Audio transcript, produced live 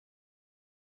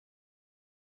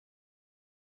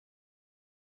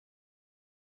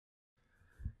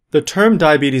The term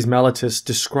diabetes mellitus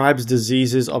describes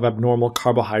diseases of abnormal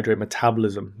carbohydrate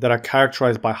metabolism that are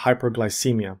characterized by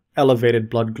hyperglycemia, elevated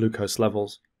blood glucose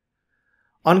levels.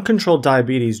 Uncontrolled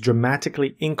diabetes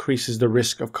dramatically increases the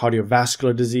risk of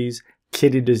cardiovascular disease,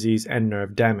 kidney disease, and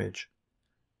nerve damage.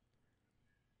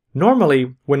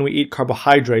 Normally, when we eat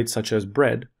carbohydrates such as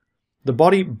bread, the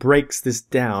body breaks this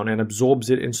down and absorbs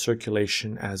it in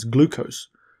circulation as glucose,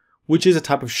 which is a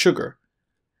type of sugar.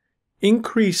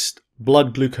 Increased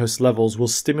blood glucose levels will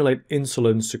stimulate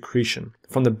insulin secretion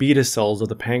from the beta cells of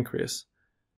the pancreas.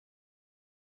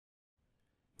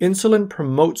 Insulin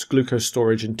promotes glucose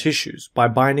storage in tissues by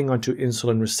binding onto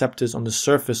insulin receptors on the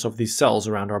surface of these cells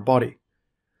around our body.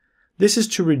 This is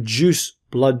to reduce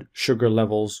blood sugar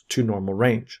levels to normal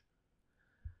range.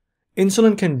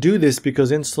 Insulin can do this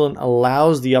because insulin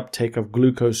allows the uptake of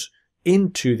glucose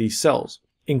into these cells,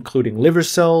 including liver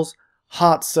cells,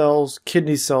 heart cells,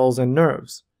 kidney cells, and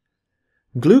nerves.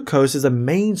 Glucose is a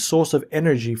main source of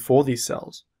energy for these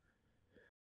cells.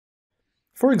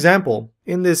 For example,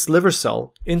 in this liver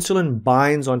cell, insulin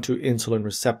binds onto insulin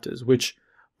receptors, which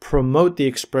promote the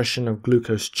expression of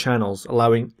glucose channels,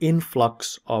 allowing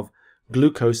influx of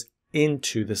glucose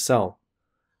into the cell.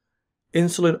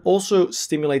 Insulin also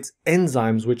stimulates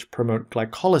enzymes which promote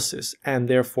glycolysis and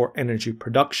therefore energy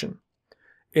production.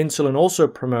 Insulin also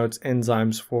promotes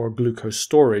enzymes for glucose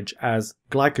storage as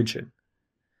glycogen.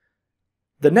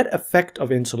 The net effect of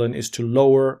insulin is to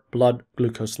lower blood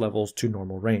glucose levels to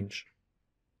normal range.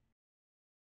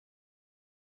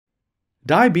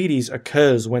 Diabetes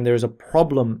occurs when there is a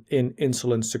problem in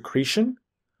insulin secretion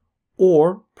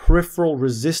or peripheral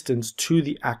resistance to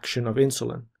the action of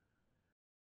insulin.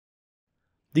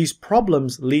 These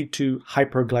problems lead to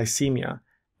hyperglycemia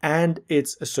and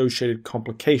its associated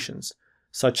complications,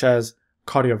 such as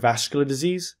cardiovascular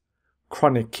disease,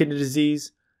 chronic kidney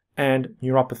disease, and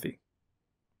neuropathy.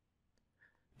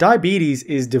 Diabetes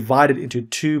is divided into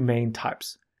two main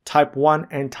types, type 1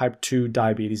 and type 2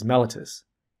 diabetes mellitus.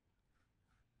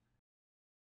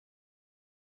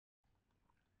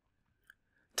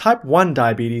 Type 1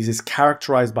 diabetes is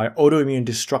characterized by autoimmune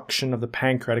destruction of the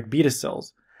pancreatic beta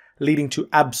cells, leading to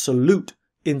absolute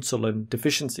insulin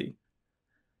deficiency.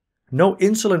 No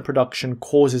insulin production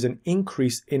causes an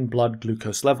increase in blood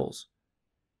glucose levels.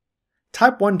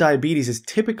 Type 1 diabetes is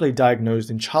typically diagnosed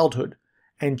in childhood,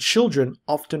 and children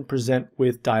often present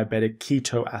with diabetic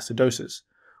ketoacidosis,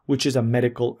 which is a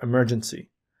medical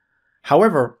emergency.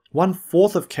 However,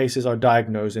 1/4 of cases are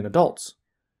diagnosed in adults.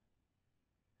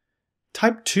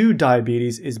 Type 2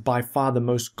 diabetes is by far the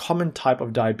most common type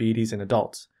of diabetes in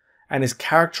adults and is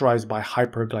characterized by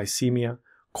hyperglycemia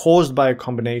caused by a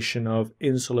combination of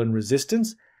insulin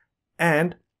resistance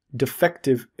and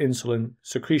defective insulin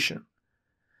secretion.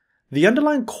 The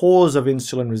underlying cause of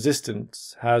insulin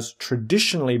resistance has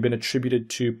traditionally been attributed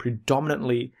to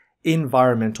predominantly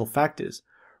environmental factors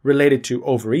related to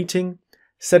overeating,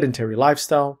 sedentary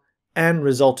lifestyle, and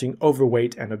resulting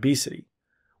overweight and obesity,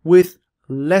 with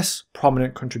less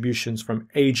prominent contributions from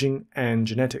aging and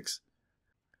genetics.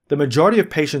 The majority of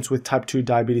patients with type 2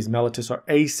 diabetes mellitus are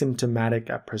asymptomatic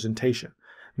at presentation,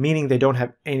 meaning they don't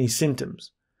have any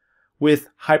symptoms, with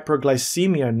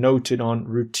hyperglycemia noted on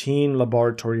routine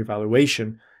laboratory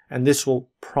evaluation, and this will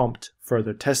prompt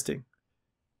further testing.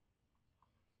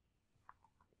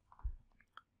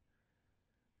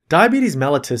 Diabetes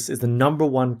mellitus is the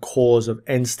 #1 cause of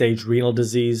end-stage renal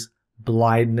disease,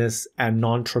 blindness, and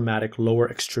non-traumatic lower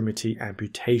extremity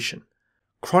amputation.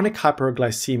 Chronic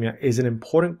hyperglycemia is an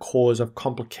important cause of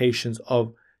complications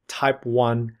of type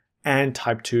 1 and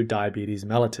type 2 diabetes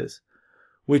mellitus,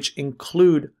 which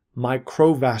include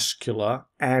microvascular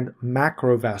and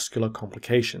macrovascular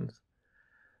complications.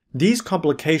 These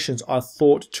complications are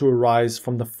thought to arise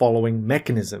from the following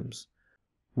mechanisms.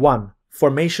 1.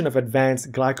 Formation of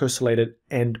advanced glycosylated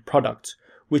end products,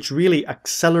 which really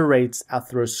accelerates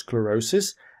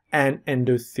atherosclerosis and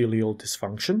endothelial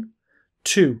dysfunction.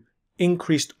 2.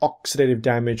 Increased oxidative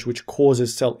damage, which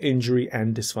causes cell injury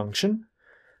and dysfunction.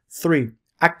 3.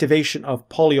 Activation of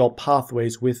polyol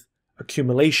pathways with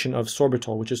accumulation of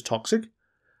sorbitol, which is toxic.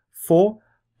 4.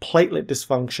 Platelet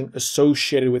dysfunction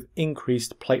associated with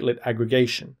increased platelet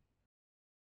aggregation.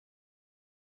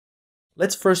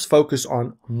 Let's first focus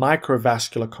on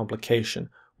microvascular complication,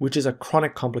 which is a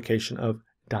chronic complication of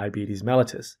diabetes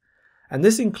mellitus, and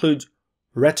this includes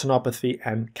retinopathy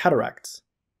and cataracts.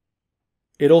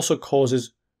 It also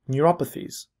causes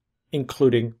neuropathies,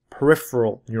 including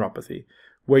peripheral neuropathy,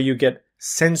 where you get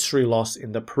sensory loss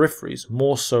in the peripheries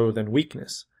more so than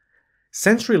weakness.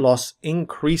 Sensory loss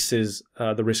increases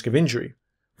the risk of injury.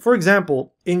 For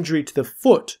example, injury to the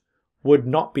foot would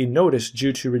not be noticed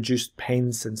due to reduced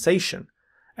pain sensation,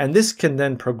 and this can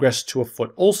then progress to a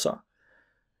foot ulcer.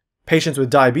 Patients with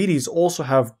diabetes also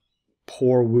have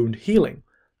poor wound healing,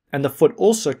 and the foot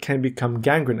ulcer can become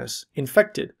gangrenous,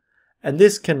 infected, and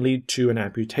this can lead to an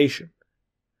amputation.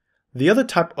 The other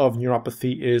type of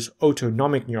neuropathy is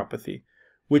autonomic neuropathy,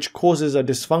 which causes a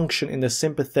dysfunction in the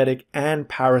sympathetic and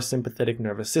parasympathetic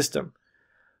nervous system.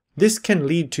 This can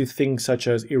lead to things such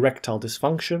as erectile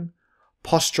dysfunction,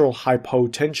 postural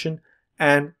hypotension,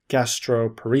 and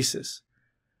gastroparesis.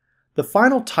 The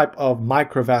final type of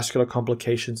microvascular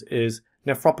complications is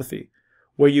nephropathy,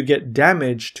 where you get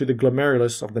damage to the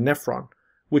glomerulus of the nephron,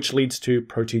 which leads to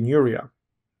proteinuria.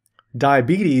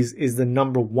 Diabetes is the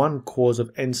 #1 cause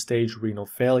of end-stage renal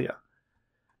failure.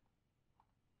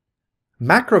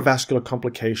 Macrovascular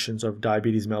complications of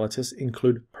diabetes mellitus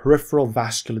include peripheral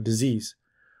vascular disease,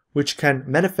 which can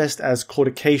manifest as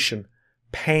claudication,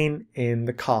 pain in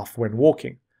the calf when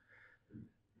walking.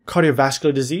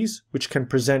 Cardiovascular disease, which can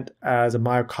present as a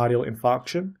myocardial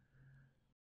infarction,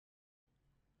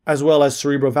 as well as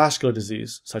cerebrovascular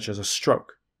disease, such as a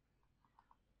stroke.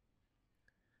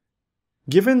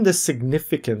 Given the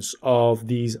significance of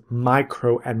these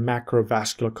micro and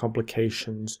macrovascular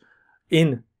complications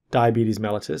in diabetes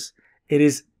mellitus, it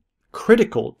is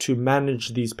critical to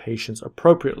manage these patients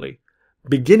appropriately,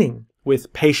 beginning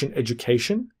with patient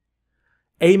education,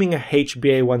 aiming a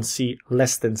HbA1c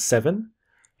less than 7.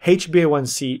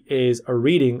 HbA1c is a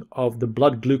reading of the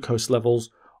blood glucose levels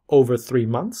over 3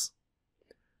 months.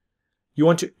 You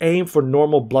want to aim for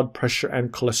normal blood pressure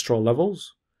and cholesterol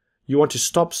levels. You want to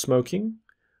stop smoking,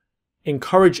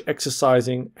 encourage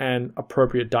exercising and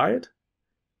appropriate diet.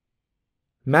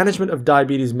 Management of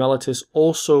diabetes mellitus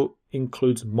also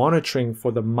includes monitoring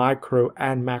for the micro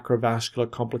and macrovascular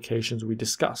complications we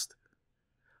discussed.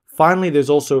 Finally, there's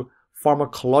also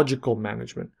pharmacological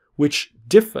management, which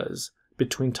differs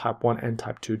between type 1 and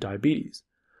type 2 diabetes.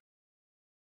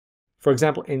 For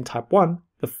example, in type 1,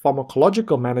 the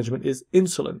pharmacological management is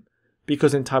insulin,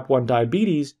 because in type 1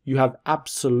 diabetes, you have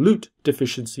absolute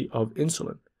deficiency of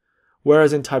insulin.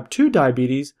 Whereas in type 2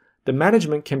 diabetes, the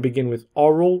management can begin with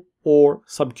oral or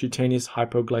subcutaneous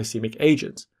hypoglycemic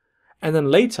agents, and then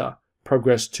later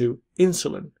progress to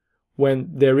insulin when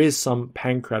there is some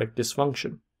pancreatic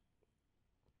dysfunction.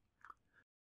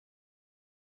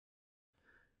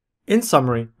 In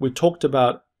summary, we talked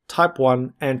about type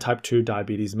 1 and type 2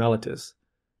 diabetes mellitus,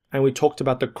 and we talked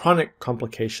about the chronic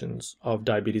complications of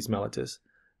diabetes mellitus,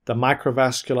 the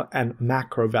microvascular and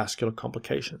macrovascular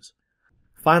complications.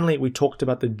 Finally, we talked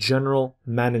about the general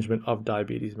management of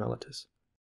diabetes mellitus.